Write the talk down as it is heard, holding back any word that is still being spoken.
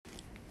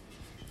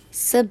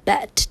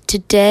Sabet,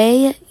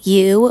 today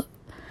you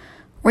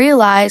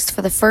realized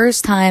for the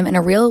first time in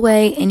a real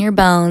way in your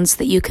bones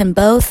that you can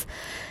both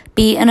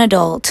be an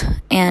adult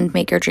and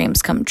make your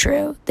dreams come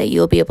true. That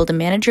you'll be able to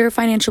manage your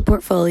financial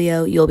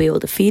portfolio, you'll be able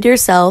to feed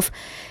yourself,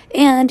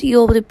 and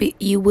you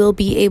will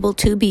be able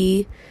to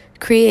be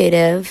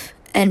creative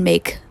and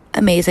make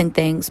amazing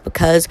things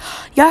because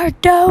you're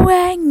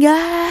doing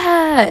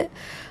it.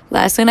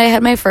 Last night I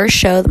had my first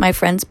show that my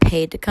friends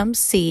paid to come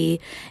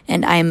see,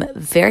 and I'm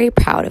very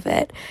proud of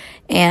it.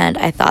 And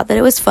I thought that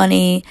it was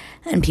funny,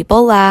 and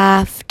people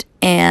laughed,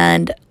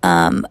 and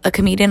a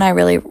comedian I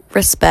really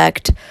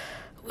respect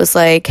was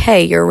like,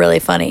 hey, you're really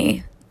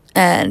funny,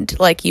 and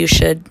like you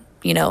should,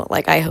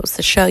 like I host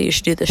the show, you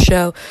should do the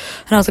show.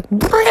 And I was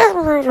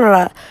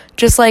like,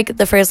 just like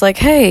the phrase like,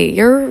 hey,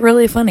 you're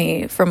really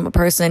funny from a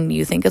person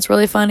you think is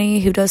really funny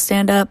who does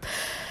stand up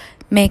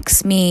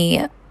makes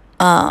me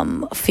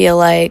feel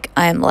like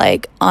I'm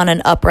like on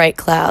an upright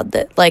cloud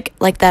that like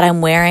that I'm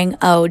wearing.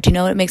 Oh, do you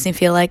know what it makes me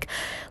feel like?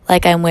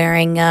 Like I'm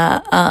wearing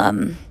what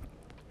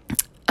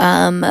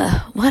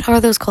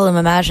are those called? I'm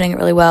imagining it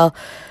really well,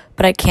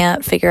 but I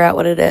can't figure out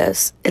what it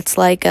is. It's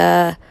like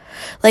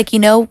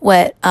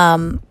what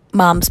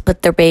moms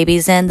put their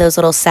babies in, those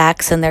little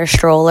sacks in their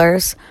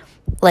strollers,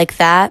 like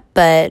that,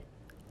 but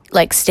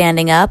like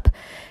standing up,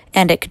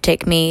 and it could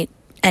take me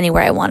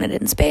anywhere I wanted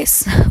in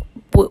space.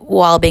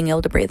 While being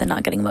able to breathe and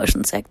not getting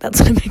motion sick. That's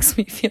what it makes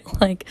me feel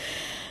like.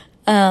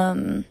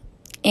 And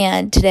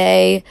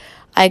today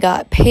I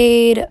got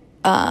paid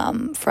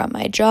from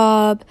my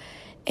job,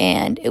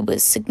 and it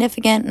was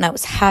significant, and I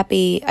was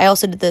happy. I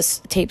also did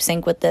this tape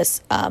sync with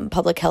this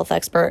public health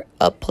expert,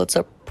 a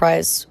Pulitzer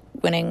Prize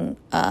winning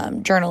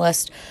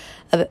journalist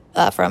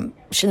from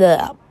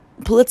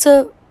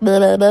Pulitzer.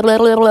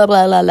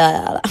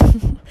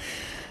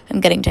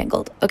 I'm getting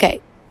tangled.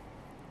 Okay.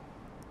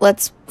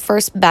 Let's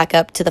first back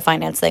up to the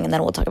finance thing, and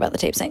then we'll talk about the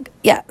tape sync.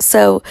 Yeah,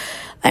 so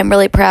I'm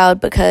really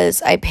proud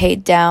because I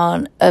paid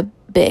down a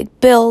big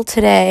bill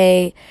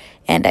today,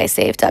 and I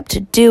saved up to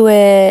do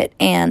it,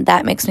 and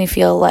that makes me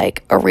feel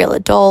like a real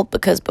adult,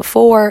 because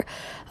before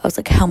I was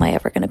like, how am I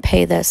ever going to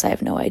pay this? I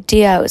have no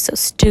idea. I was so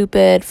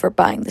stupid for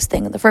buying this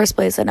thing in the first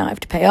place that now I have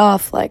to pay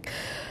off. Like,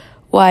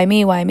 why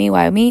me?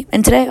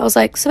 And today I was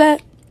like,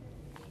 Sabet,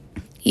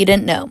 you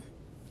didn't know.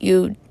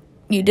 You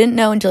didn't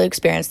know until you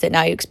experienced it.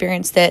 Now you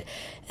experienced it,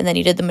 and then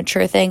you did the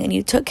mature thing, and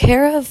you took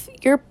care of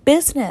your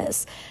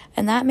business.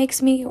 And that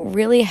makes me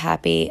really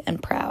happy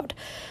and proud.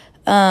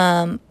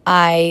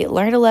 I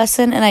learned a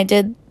lesson, and I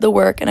did the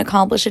work and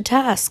accomplished a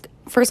task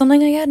for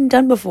something I hadn't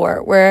done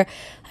before, where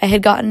I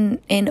had gotten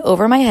in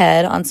over my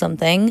head on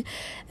something,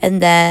 and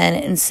then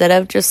instead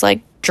of just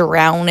like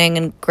drowning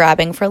and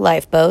grabbing for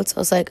lifeboats, I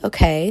was like,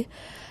 okay,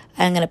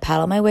 I'm going to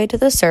paddle my way to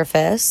the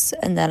surface,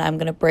 and then I'm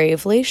going to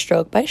bravely,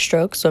 stroke by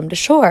stroke, swim to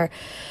shore,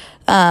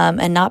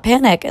 and not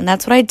panic. And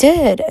that's what I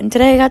did. And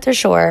today I got to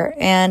shore,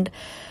 and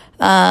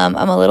I'm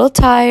a little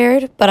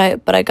tired, but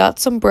I got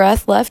some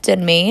breath left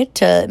in me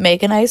to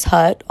make a nice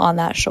hut on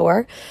that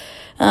shore.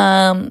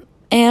 And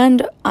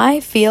I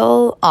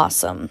feel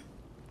awesome,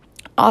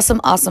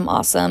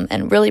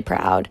 and really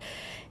proud.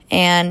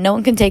 And no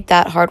one can take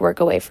that hard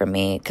work away from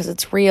me, because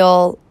it's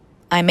real.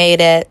 I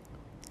made it,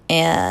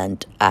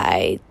 and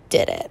I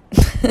did it.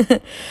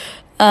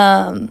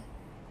 And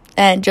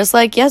just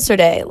like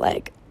yesterday,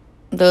 like,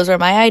 those were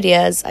my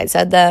ideas. I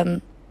said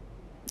them.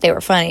 They were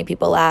funny.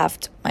 People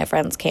laughed. My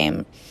friends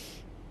came.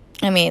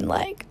 I mean,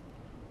 like,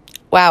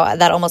 wow,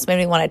 that almost made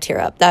me want to tear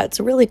up. That's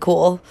really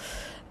cool,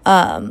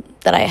 that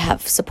I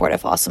have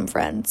supportive, awesome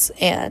friends,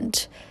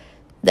 and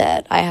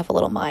that I have a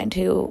little mind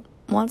who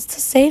wants to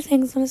say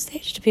things on a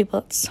stage to people.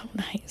 It's so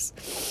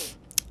nice.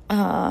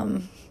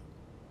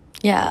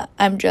 Yeah,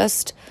 I'm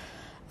just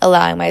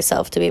allowing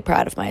myself to be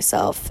proud of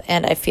myself.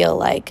 And I feel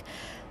like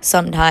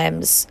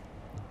sometimes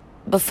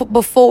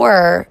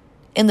before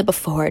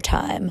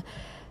time,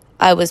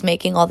 I was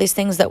making all these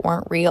things that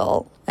weren't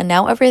real. And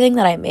now everything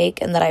that I make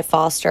and that I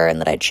foster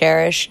and that I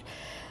cherish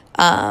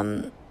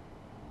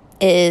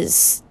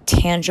is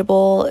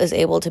tangible, is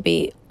able to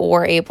be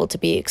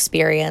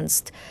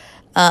experienced.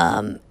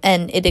 And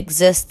it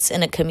exists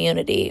in a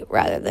community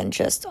rather than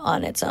just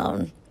on its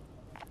own.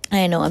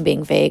 I know I'm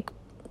being vague,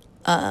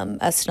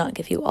 as to not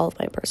give you all of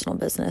my personal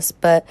business,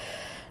 but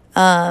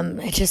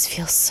it just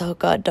feels so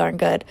darn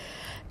good.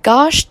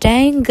 Gosh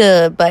dang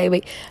good,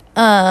 baby.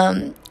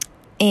 And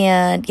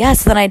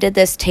yes, then I did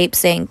this tape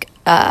sync,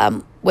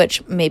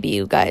 which maybe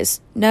you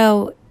guys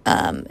know,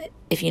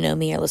 if you know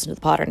me or listen to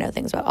the pod or know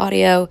things about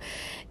audio.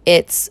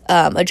 It's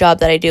a job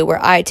that I do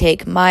where I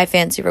take my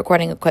fancy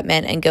recording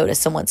equipment and go to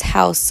someone's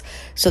house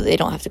so that they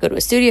don't have to go to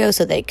a studio,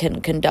 so they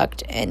can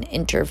conduct an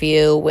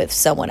interview with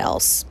someone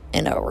else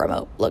in a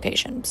remote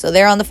location. So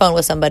they're on the phone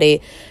with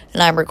somebody,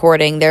 and I'm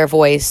recording their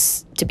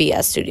voice to be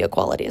as studio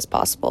quality as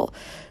possible.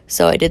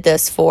 So I did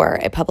this for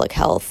a public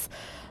health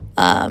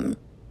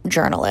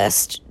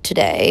journalist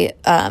today,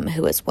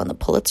 who has won the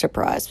Pulitzer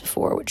Prize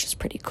before, which is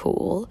pretty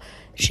cool.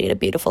 She had a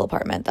beautiful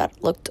apartment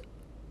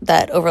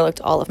that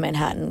overlooked all of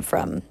Manhattan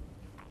from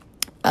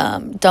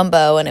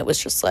Dumbo, and it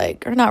was just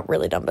like, or not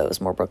really Dumbo, it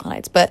was more Brooklyn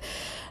Heights, but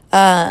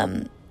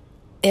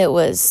it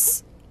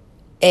was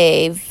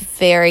a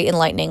very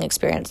enlightening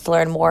experience to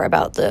learn more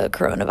about the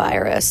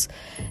coronavirus.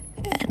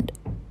 And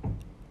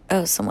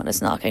someone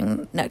is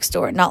knocking next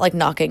door, not like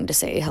knocking to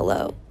say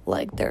hello,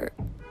 like they're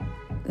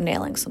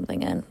nailing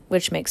something in,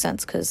 which makes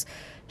sense because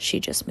she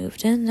just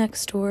moved in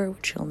next door,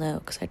 which you'll know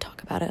because I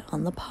talk about it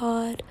on the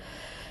pod.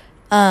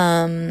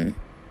 And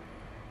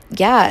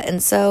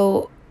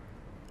so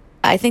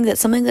I think that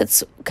something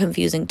that's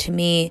confusing to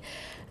me,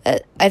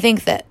 I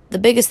think that the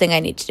biggest thing I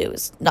need to do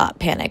is not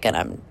panic,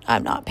 and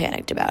I'm not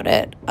panicked about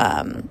it.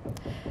 And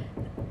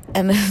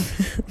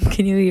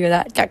can you hear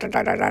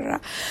that?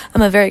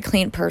 I'm a very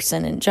clean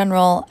person in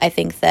general. I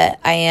think that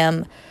I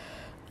am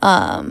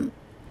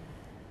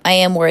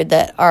worried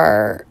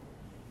that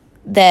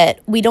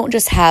we don't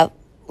just have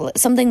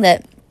something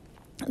that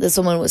this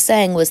woman was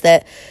saying was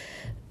that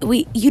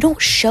you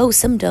don't show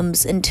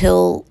symptoms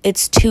until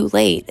it's too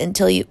late,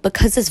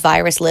 because this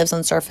virus lives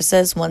on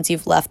surfaces once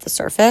you've left the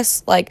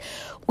surface. Like,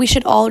 we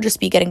should all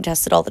just be getting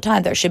tested all the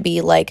time. There should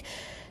be like,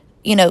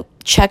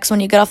 checks when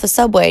you get off the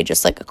subway,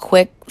 just like a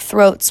quick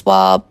throat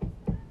swab.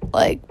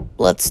 Like,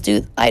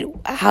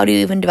 how do you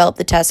even develop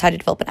the test? How do you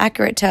develop an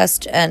accurate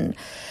test? And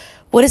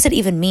what does it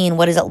even mean?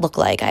 What does it look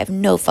like? I have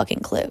no fucking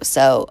clue.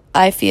 So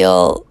I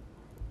feel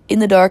in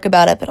the dark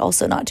about it, but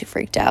also not too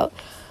freaked out.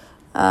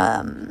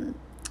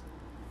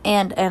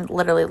 And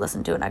literally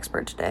listened to an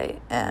expert today,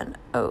 and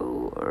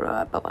we'll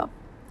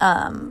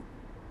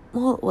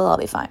all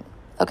be fine.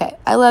 Okay,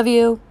 I love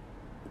you.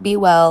 Be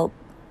well.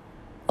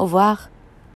 Au revoir.